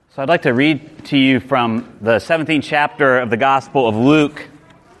So I'd like to read to you from the 17th chapter of the Gospel of Luke.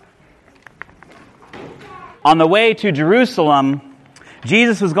 On the way to Jerusalem,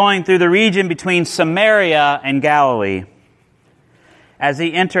 Jesus was going through the region between Samaria and Galilee. As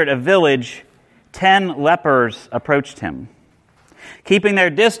he entered a village, 10 lepers approached him. Keeping their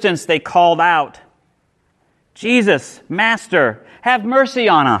distance, they called out, "Jesus, Master, have mercy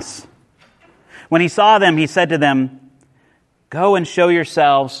on us." When he saw them, he said to them, "Go and show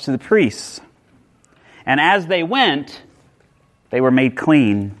yourselves to the priests." And as they went, they were made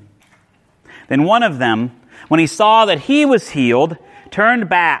clean. Then one of them, when he saw that he was healed, turned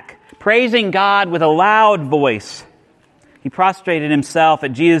back, praising God with a loud voice. He prostrated himself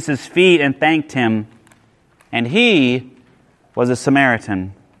at Jesus' feet and thanked him. And he was a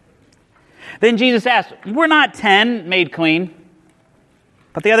Samaritan. Then Jesus asked, "Were not 10 made clean?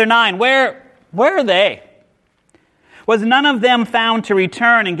 But the other 9, where are they? Was none of them found to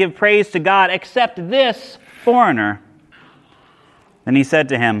return and give praise to God except this foreigner?" Then he said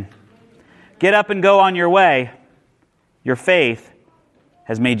to him, "Get up and go on your way. Your faith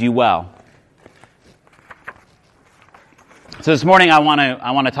has made you well." So this morning I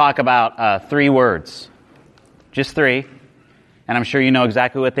want to talk about 3 words, just 3, and I'm sure you know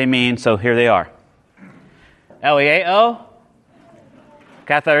exactly what they mean. So here they are: Eleeo,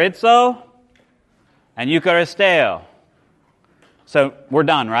 Katharizo, and Eucharisteo. So we're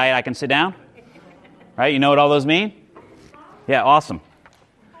done, right? I can sit down? Right? You know what all those mean? Yeah, awesome.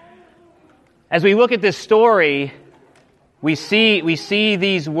 As we look at this story, we see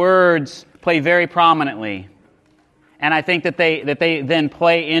these words play very prominently. And I think that they then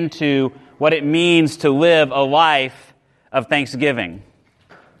play into what it means to live a life of thanksgiving.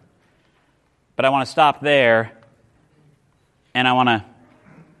 But I want to stop there, and I want to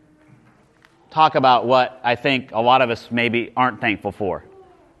talk about what I think a lot of us maybe aren't thankful for.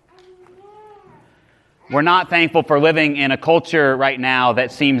 We're not thankful for living in a culture right now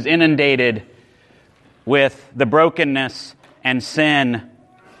that seems inundated with the brokenness and sin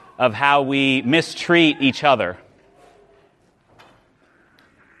of how we mistreat each other.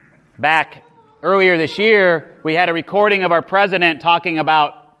 Back earlier this year, we had a recording of our president talking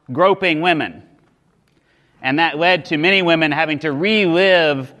about groping women. And that led to many women having to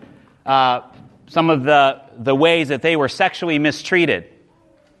relive some of the ways that they were sexually mistreated.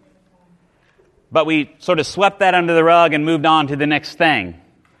 But we sort of swept that under the rug and moved on to the next thing,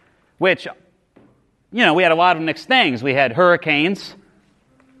 which, we had a lot of next things. We had hurricanes.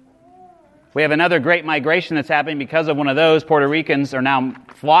 We have another great migration that's happening because of one of those. Puerto Ricans are now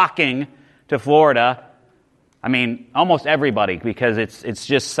flocking to Florida. I mean, almost everybody, because it's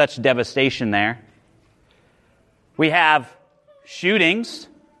just such devastation there. We have shootings.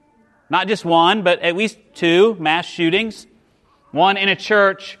 Not just one, but at least 2 mass shootings. One in a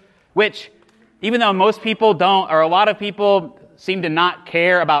church, which, even though most people don't, or a lot of people seem to not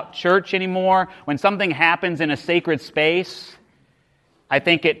care about church anymore, when something happens in a sacred space, I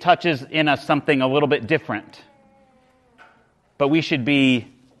think it touches in us something a little bit different. But we should be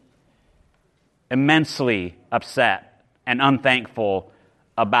immensely upset and unthankful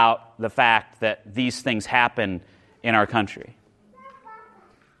about the fact that these things happen in our country.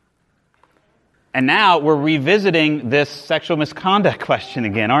 And now we're revisiting this sexual misconduct question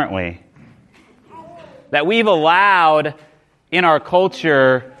again, aren't we? That we've allowed in our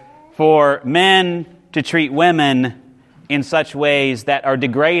culture for men to treat women in such ways that are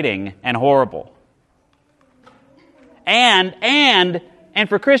degrading and horrible. And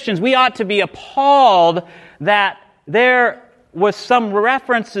for Christians, we ought to be appalled that there was some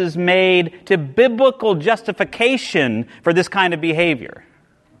references made to biblical justification for this kind of behavior.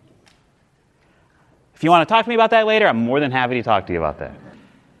 If you want to talk to me about that later, I'm more than happy to talk to you about that.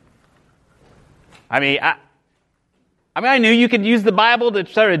 I knew you could use the Bible to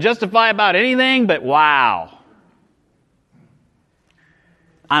sort of justify about anything, but wow.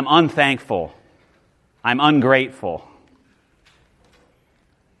 I'm unthankful. I'm ungrateful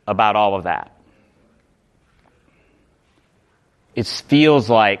about all of that. It feels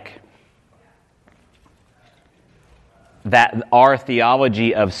like that our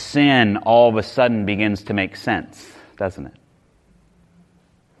theology of sin all of a sudden begins to make sense, doesn't it?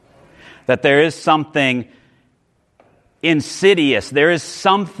 That there is something insidious, there is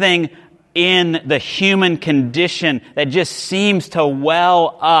something in the human condition that just seems to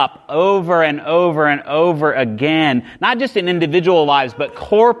well up over and over and over again, not just in individual lives, but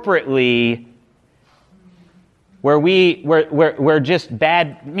corporately, where we're just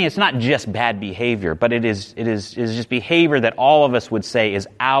bad. I mean, it's not just bad behavior, but it is just behavior that all of us would say is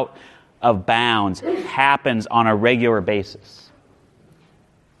out of bounds, happens on a regular basis.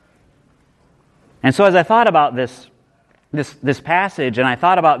 And so as I thought about this passage, and I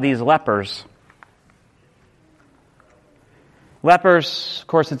thought about these lepers. Lepers, of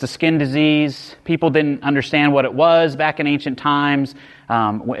course, it's a skin disease. People didn't understand what it was back in ancient times.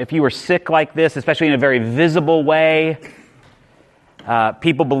 If you were sick like this, especially in a very visible way,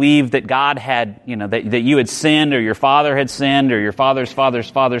 people believed that God had, that you had sinned, or your father had sinned, or your father's father's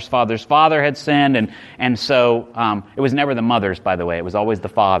father's father's father had sinned, and so it was never the mothers, by the way. It was always the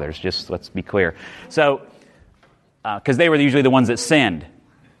fathers. Just let's be clear. So, because they were usually the ones that sinned.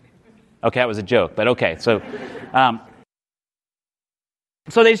 Okay, that was a joke, but okay.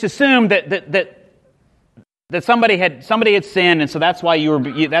 So they just assumed that somebody had sinned, and so that's why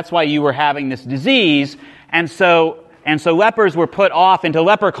you were having this disease, and so lepers were put off into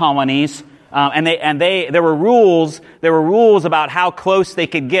leper colonies, and there were rules about how close they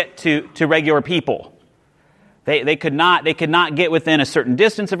could get to regular people. They could not get within a certain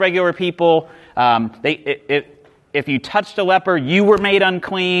distance of regular people. If you touched a leper, you were made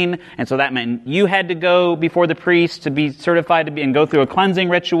unclean, and so that meant you had to go before the priest to be certified and go through a cleansing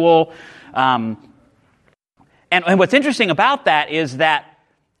ritual. And what's interesting about that is that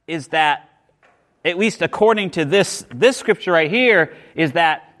at least according to this scripture right here, is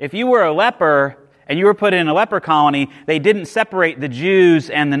that if you were a leper and you were put in a leper colony, they didn't separate the Jews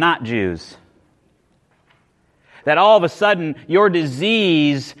and the not Jews. That all of a sudden, your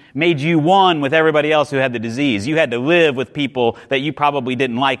disease made you one with everybody else who had the disease. You had to live with people that you probably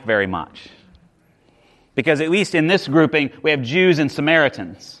didn't like very much. Because at least in this grouping, we have Jews and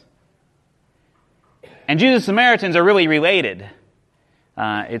Samaritans. And Jews and Samaritans are really related.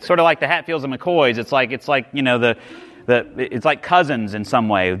 It's sort of like the Hatfields and McCoys. It's like cousins in some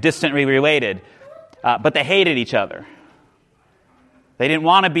way, distantly related. But they hated each other. They didn't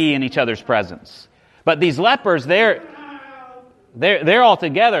want to be in each other's presence. But these lepers, they're all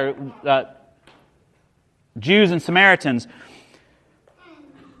together, Jews and Samaritans.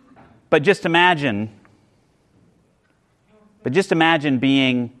 But just imagine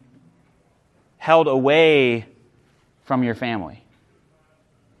being held away from your family,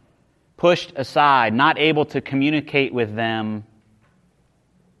 pushed aside, not able to communicate with them,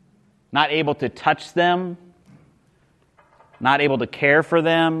 not able to touch them, not able to care for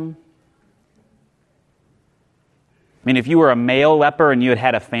them. I mean, if you were a male leper and you had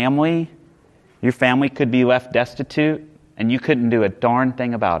had a family, your family could be left destitute, and you couldn't do a darn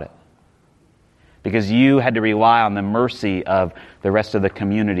thing about it. Because you had to rely on the mercy of the rest of the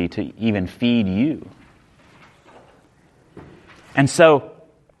community to even feed you. And so,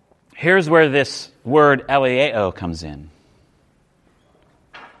 here's where this word eleeo comes in.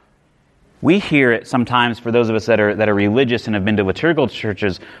 We hear it sometimes for those of us that are religious and have been to liturgical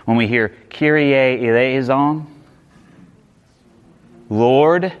churches, when we hear Kyrie eleison,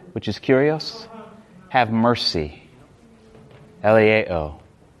 Lord, which is Kyrios, have mercy. Eleeo,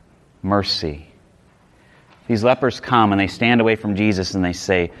 mercy. These lepers come and they stand away from Jesus and they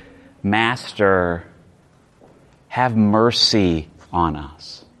say, Master, have mercy on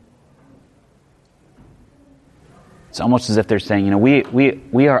us. It's almost as if they're saying,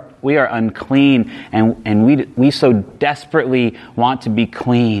 we are unclean, and we so desperately want to be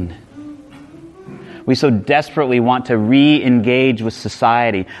clean. We so desperately want to re-engage with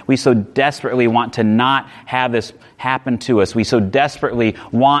society. We so desperately want to not have this happen to us. We so desperately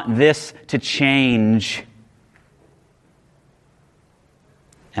want this to change.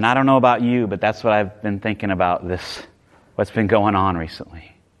 And I don't know about you, but that's what I've been thinking about what's been going on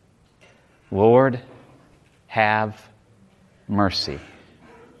recently. Lord, have mercy.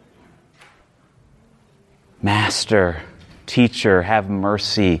 Master, teacher, have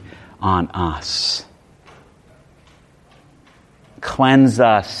mercy on us. Cleanse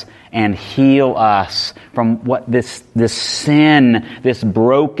us and heal us from what this sin, this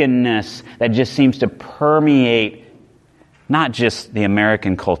brokenness that just seems to permeate not just the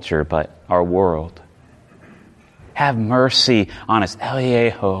American culture, but our world. Have mercy on us.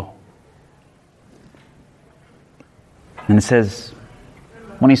 Eleeo. And it says,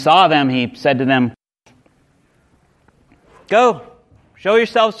 when he saw them, he said to them, Go, show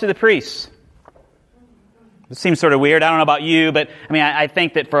yourselves to the priests. It seems sort of weird. I don't know about you, but I mean, I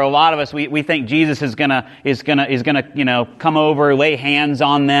think that for a lot of us, we think Jesus is gonna come over, lay hands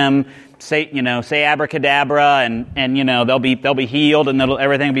on them, say abracadabra, and they'll be healed, and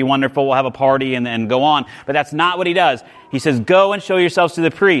everything will be wonderful. We'll have a party and go on. But that's not what he does. He says, "Go and show yourselves to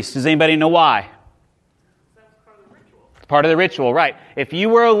the priest." Does anybody know why? It's part of the ritual, right? If you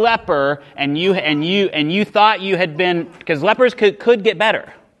were a leper and you thought you had been, because lepers could get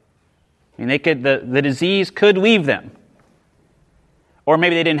better. I mean, the disease could leave them. Or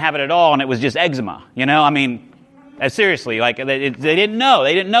maybe they didn't have it at all and it was just eczema. Seriously, they didn't know.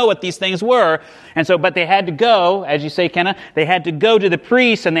 They didn't know what these things were. And so, but they had to go, as you say, Kenna, they had to go to the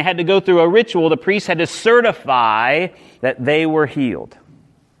priest and they had to go through a ritual. The priest had to certify that they were healed.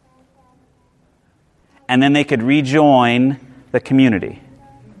 And then they could rejoin the community.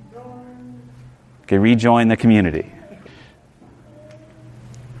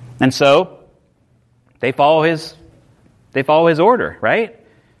 And so, they follow his order, right?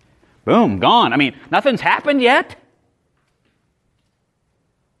 Boom, gone. Nothing's happened yet.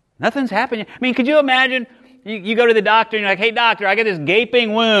 Could you imagine, you go to the doctor and you're like, hey doctor, I got this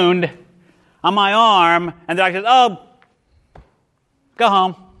gaping wound on my arm, and the doctor says, oh, go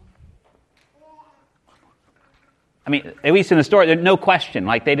home. At least in the story, there's no question,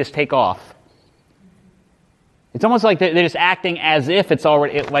 they just take off. It's almost like they're just acting as if it's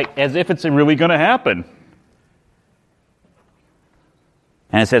really going to happen.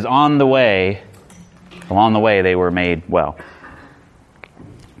 And it says, along the way, they were made well.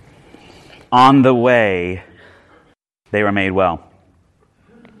 On the way, they were made well.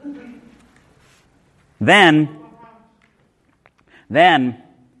 Then,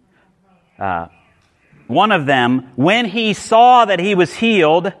 one of them, when he saw that he was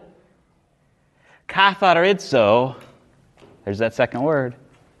healed, katharizo, there's that second word.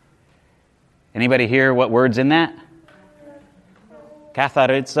 Anybody hear what word's in that?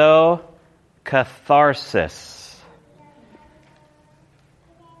 Katharizo, catharsis.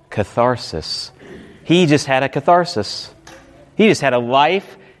 Catharsis. He just had a catharsis. He just had a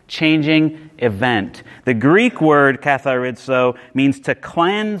life-changing event. The Greek word katharizo means to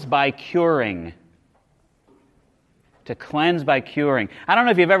cleanse by curing. To cleanse by curing. I don't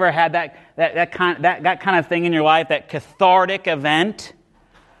know if you've ever had that kind of thing in your life, that cathartic event,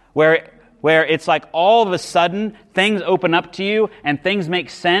 where it's like all of a sudden things open up to you and things make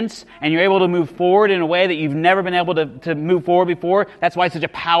sense and you're able to move forward in a way that you've never been able to move forward before. That's why it's such a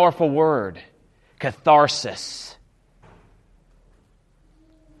powerful word. Catharsis.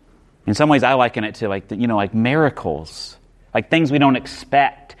 In some ways I liken it to like miracles. Like things we don't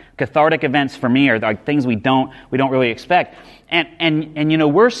expect. Cathartic events for me are like things we don't really expect.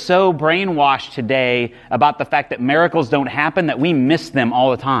 And we're so brainwashed today about the fact that miracles don't happen that we miss them all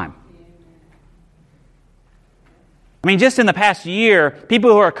the time. Just in the past year, people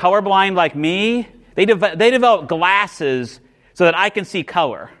who are colorblind like me, they develop glasses so that I can see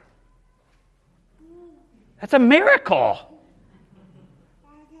color. That's a miracle.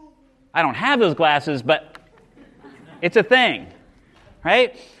 I don't have those glasses, but it's a thing,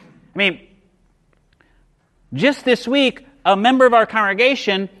 right? Just this week, a member of our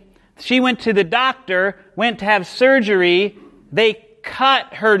congregation, she went to the doctor, went to have surgery. They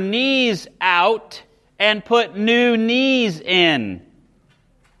cut her knees out and put new knees in.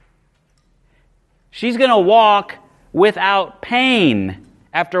 She's going to walk without pain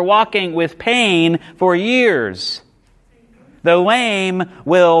after walking with pain for years. The lame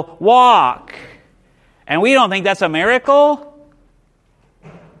will walk. And we don't think that's a miracle?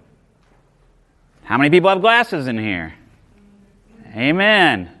 How many people have glasses in here?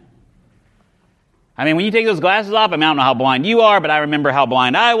 Amen. When you take those glasses off, I don't know how blind you are, but I remember how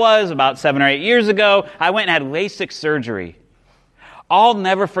blind I was about 7 or 8 years ago. I went and had LASIK surgery. I'll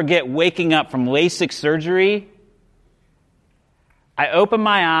never forget waking up from LASIK surgery. I opened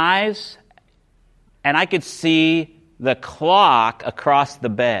my eyes, and I could see the clock across the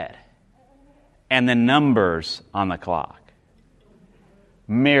bed and the numbers on the clock.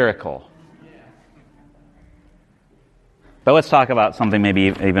 Miracle. But let's talk about something maybe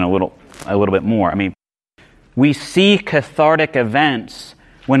even a little bit more. We see cathartic events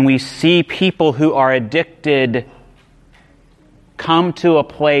when we see people who are addicted come to a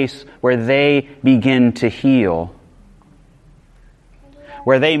place where they begin to heal,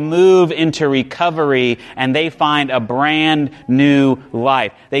 where they move into recovery and they find a brand new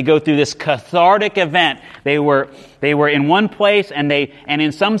life. They go through this cathartic event. They were in one place and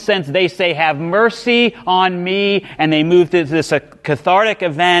in some sense they say, have mercy on me, and they move to this cathartic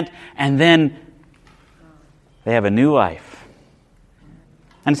event, and then they have a new life.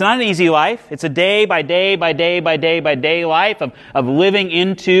 And it's not an easy life. It's a day by day by day by day by day life of living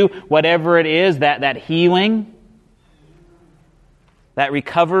into whatever it is, that healing, that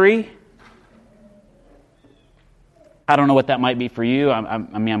recovery. I don't know what that might be for you.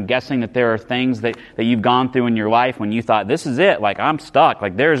 I'm guessing that there are things that you've gone through in your life when you thought, this is it. Like, I'm stuck.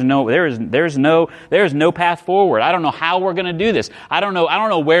 Like, there's no path forward. I don't know how we're going to do this. I don't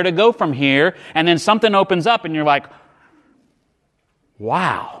know where to go from here. And then something opens up and you're like,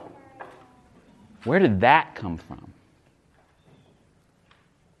 wow, where did that come from?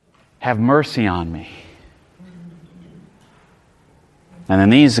 have mercy on me. And then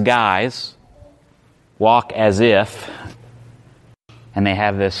these guys walk as if, and they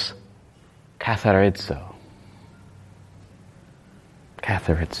have this katharizo.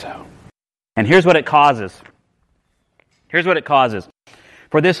 Katharizo. And here's what it causes. Here's what it causes.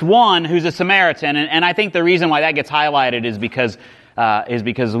 For this one who's a Samaritan, and I think the reason why that gets highlighted is because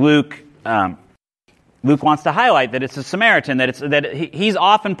Luke wants to highlight that it's a Samaritan, that he's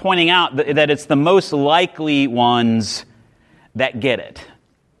often pointing out that it's the most likely ones that get it.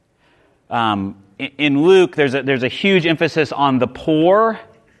 In Luke, there's a huge emphasis on the poor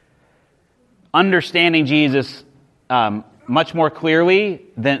understanding Jesus much more clearly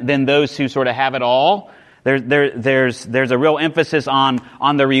than those who sort of have it all. There's a real emphasis on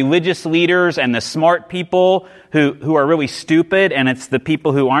the religious leaders and the smart people who are really stupid, and it's the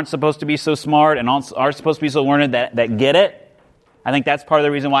people who aren't supposed to be so smart and aren't supposed to be so learned that get it. I think that's part of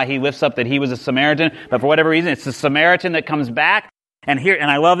the reason why he lifts up that he was a Samaritan. But for whatever reason, it's the Samaritan that comes back. And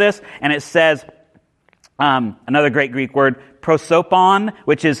I love this, and it says, another great Greek word, prosopon,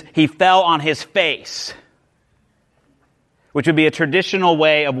 which is he fell on his face, which would be a traditional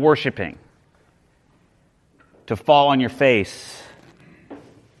way of worshiping. To fall on your face.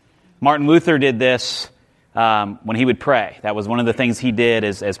 Martin Luther did this when he would pray. That was one of the things he did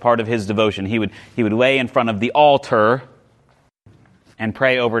as part of his devotion. He would lay in front of the altar and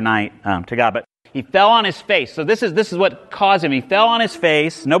pray overnight to God. But he fell on his face. So this is what caused him. He fell on his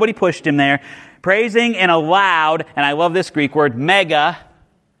face. Nobody pushed him there. Praising in a loud, and I love this Greek word, mega,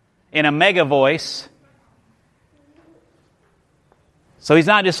 in a mega voice. So he's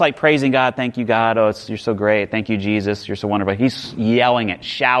not just like praising God, thank you God, you're so great, thank you Jesus, you're so wonderful. He's yelling it,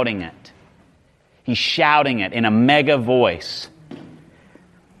 shouting it. He's shouting it in a mega voice.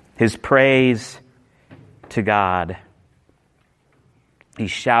 His praise to God. He's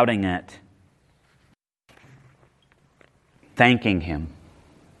shouting it. Thanking Him.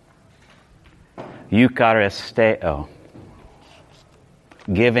 Eucharisteo.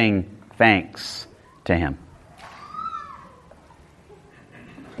 Giving thanks to Him.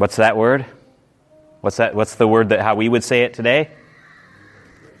 What's that word? What's the word how we would say it today?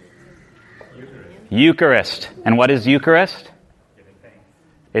 Eucharist. And what is Eucharist? Giving thanks.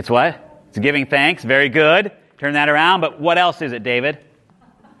 It's what? It's giving thanks. Very good. Turn that around. But what else is it, David?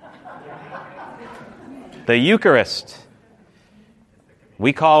 The Eucharist.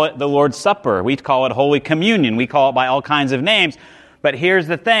 We call it the Lord's Supper. We call it Holy Communion. We call it by all kinds of names. But here's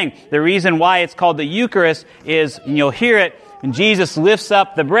the thing. The reason why it's called the Eucharist is, and you'll hear it, when Jesus lifts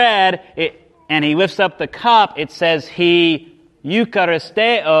up the bread and He lifts up the cup, it says He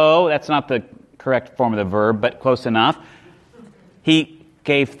Eucharisteo. That's not the correct form of the verb, but close enough. He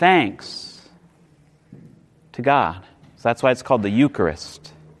gave thanks to God. So that's why it's called the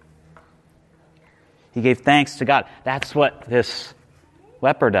Eucharist. He gave thanks to God. That's what this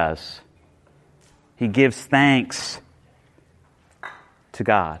leper does. He gives thanks to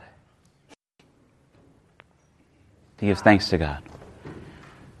God. He gives thanks to God.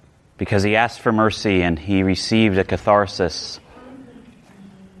 Because he asked for mercy and he received a catharsis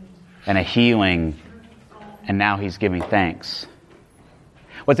and a healing, and now he's giving thanks.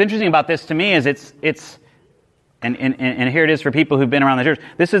 What's interesting about this to me is it's and here it is for people who've been around the church.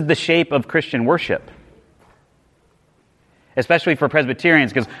 This is the shape of Christian worship. Especially for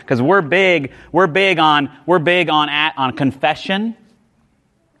Presbyterians, because we're big on confession,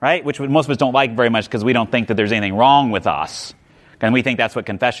 right? Which most of us don't like very much because we don't think that there's anything wrong with us, and we think that's what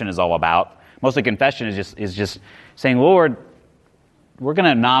confession is all about. Mostly, confession is just saying, Lord, we're going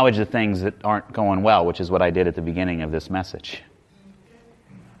to acknowledge the things that aren't going well, which is what I did at the beginning of this message,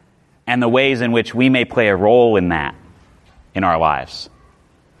 and the ways in which we may play a role in that in our lives,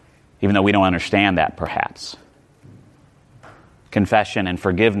 even though we don't understand that, perhaps. Confession and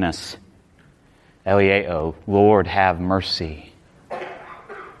forgiveness. Elieo, Lord, have mercy.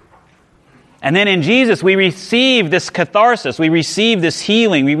 And then in Jesus, we receive this catharsis. We receive this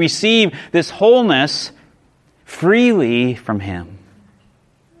healing. We receive this wholeness freely from Him.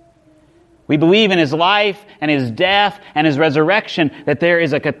 We believe in His life and His death and His resurrection that there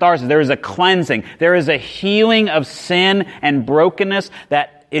is a catharsis, there is a cleansing, there is a healing of sin and brokenness,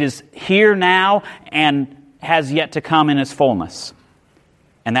 that it is here now and has yet to come in its fullness.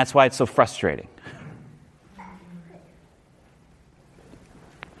 And that's why it's so frustrating.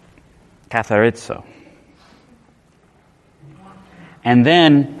 Katharizo. And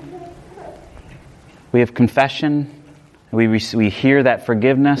then we have confession. We hear that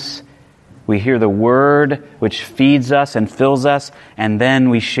forgiveness. We hear the Word which feeds us and fills us. And then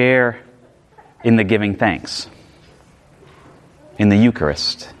we share in the giving thanks. In the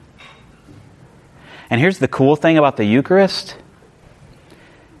Eucharist. And here's the cool thing about the Eucharist,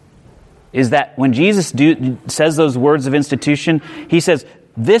 is that when Jesus says those words of institution, he says,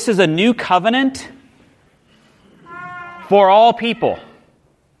 this is a new covenant for all people.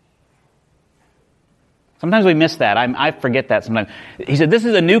 Sometimes we miss that. I forget that sometimes. He said, this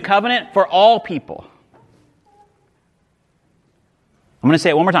is a new covenant for all people. I'm going to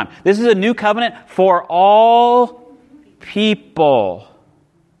say it one more time. This is a new covenant for all people.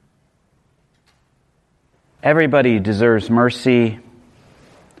 Everybody deserves mercy.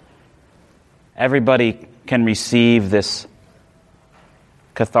 Everybody can receive this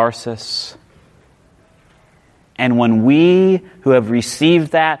catharsis. And when we who have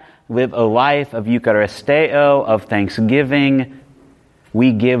received that live a life of Eucharisteo, of thanksgiving,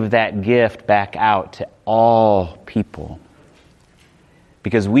 we give that gift back out to all people.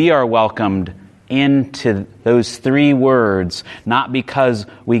 Because we are welcomed into those three words, not because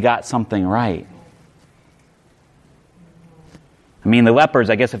we got something right. I mean, the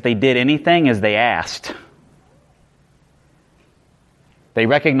lepers, I guess if they did anything, is they asked. They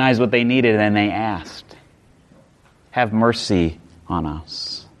recognized what they needed and they asked. Have mercy on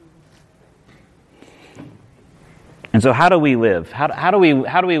us. And so how do we live? How do we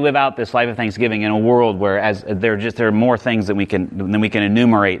live out this life of thanksgiving in a world where there are more things than we can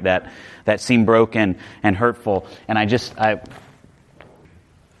enumerate that seem broken and hurtful? And I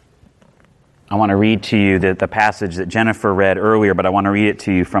want to read to you the passage that Jennifer read earlier, but I want to read it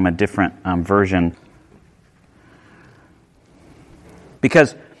to you from a different version.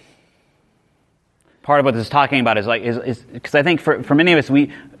 Because part of what this is talking about is because I think for many of us,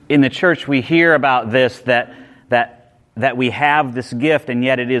 we in the church we hear about this that we have this gift, and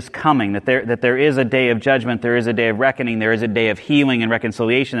yet it is coming. That there is a day of judgment, there is a day of reckoning, there is a day of healing and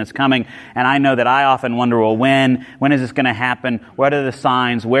reconciliation that's coming. And I know that I often wonder, well, when is this going to happen? What are the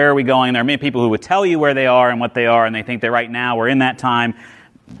signs? Where are we going? There are many people who would tell you where they are and what they are, and they think that right now we're in that time.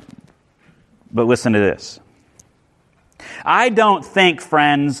 But listen to this. I don't think,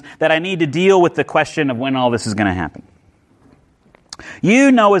 friends, that I need to deal with the question of when all this is going to happen.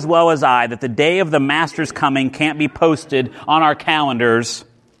 You know as well as I that the day of the Master's coming can't be posted on our calendars.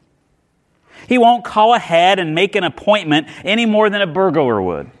 He won't call ahead and make an appointment any more than a burglar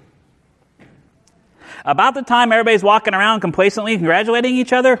would. About the time everybody's walking around complacently congratulating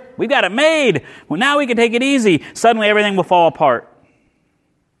each other, we've got it made. Well, now we can take it easy. Suddenly everything will fall apart.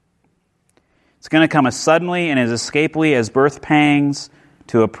 It's going to come as suddenly and as escapably as birth pangs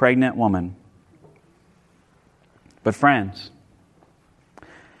to a pregnant woman. But friends,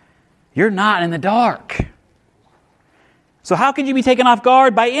 you're not in the dark. So how could you be taken off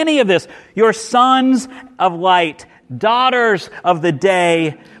guard by any of this? You're sons of light, daughters of the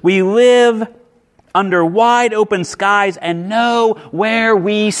day. We live under wide open skies and know where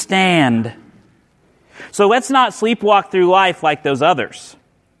we stand. So let's not sleepwalk through life like those others.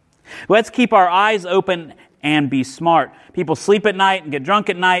 Let's keep our eyes open and be smart. People sleep at night and get drunk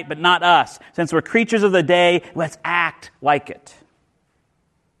at night, but not us. Since we're creatures of the day, let's act like it.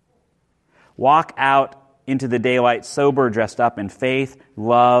 Walk out into the daylight sober, dressed up in faith,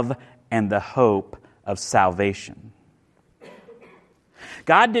 love, and the hope of salvation.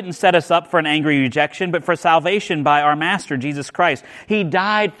 God didn't set us up for an angry rejection, but for salvation by our Master, Jesus Christ. He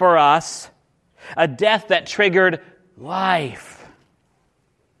died for us, a death that triggered life.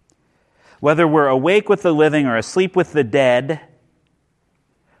 Whether we're awake with the living or asleep with the dead,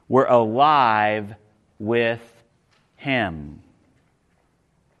 we're alive with Him.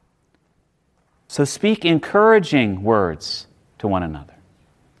 So speak encouraging words to one another.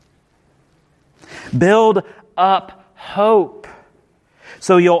 Build up hope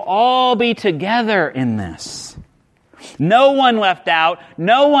so you'll all be together in this. No one left out,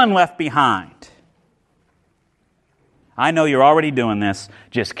 no one left behind. I know you're already doing this.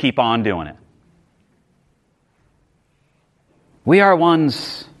 Just keep on doing it. We are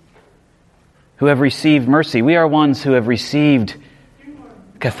ones who have received mercy. We are ones who have received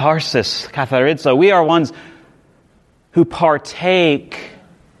catharsis, katharizo. We are ones who partake,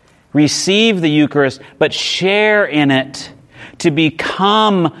 receive the Eucharist, but share in it to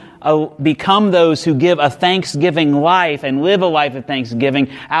become those who give a thanksgiving life and live a life of thanksgiving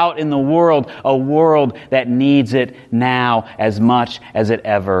out in the world, a world that needs it now as much as it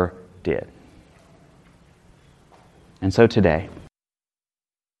ever did. And so today,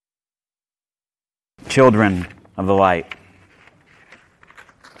 children of the light,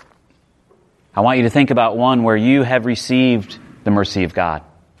 I want you to think about one where you have received the mercy of God.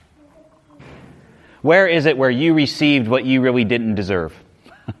 Where is it where you received what you really didn't deserve?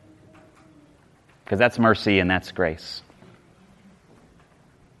 Because that's mercy and that's grace.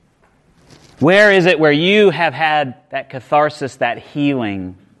 Where is it where you have had that catharsis, that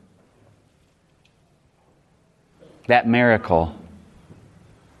healing, that miracle?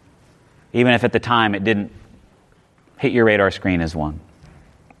 Even if at the time it didn't hit your radar screen as one.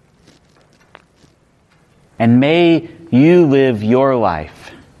 And may you live your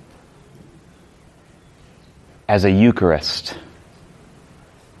life as a Eucharist,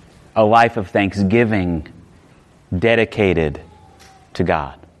 a life of thanksgiving dedicated to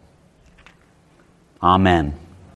God. Amen.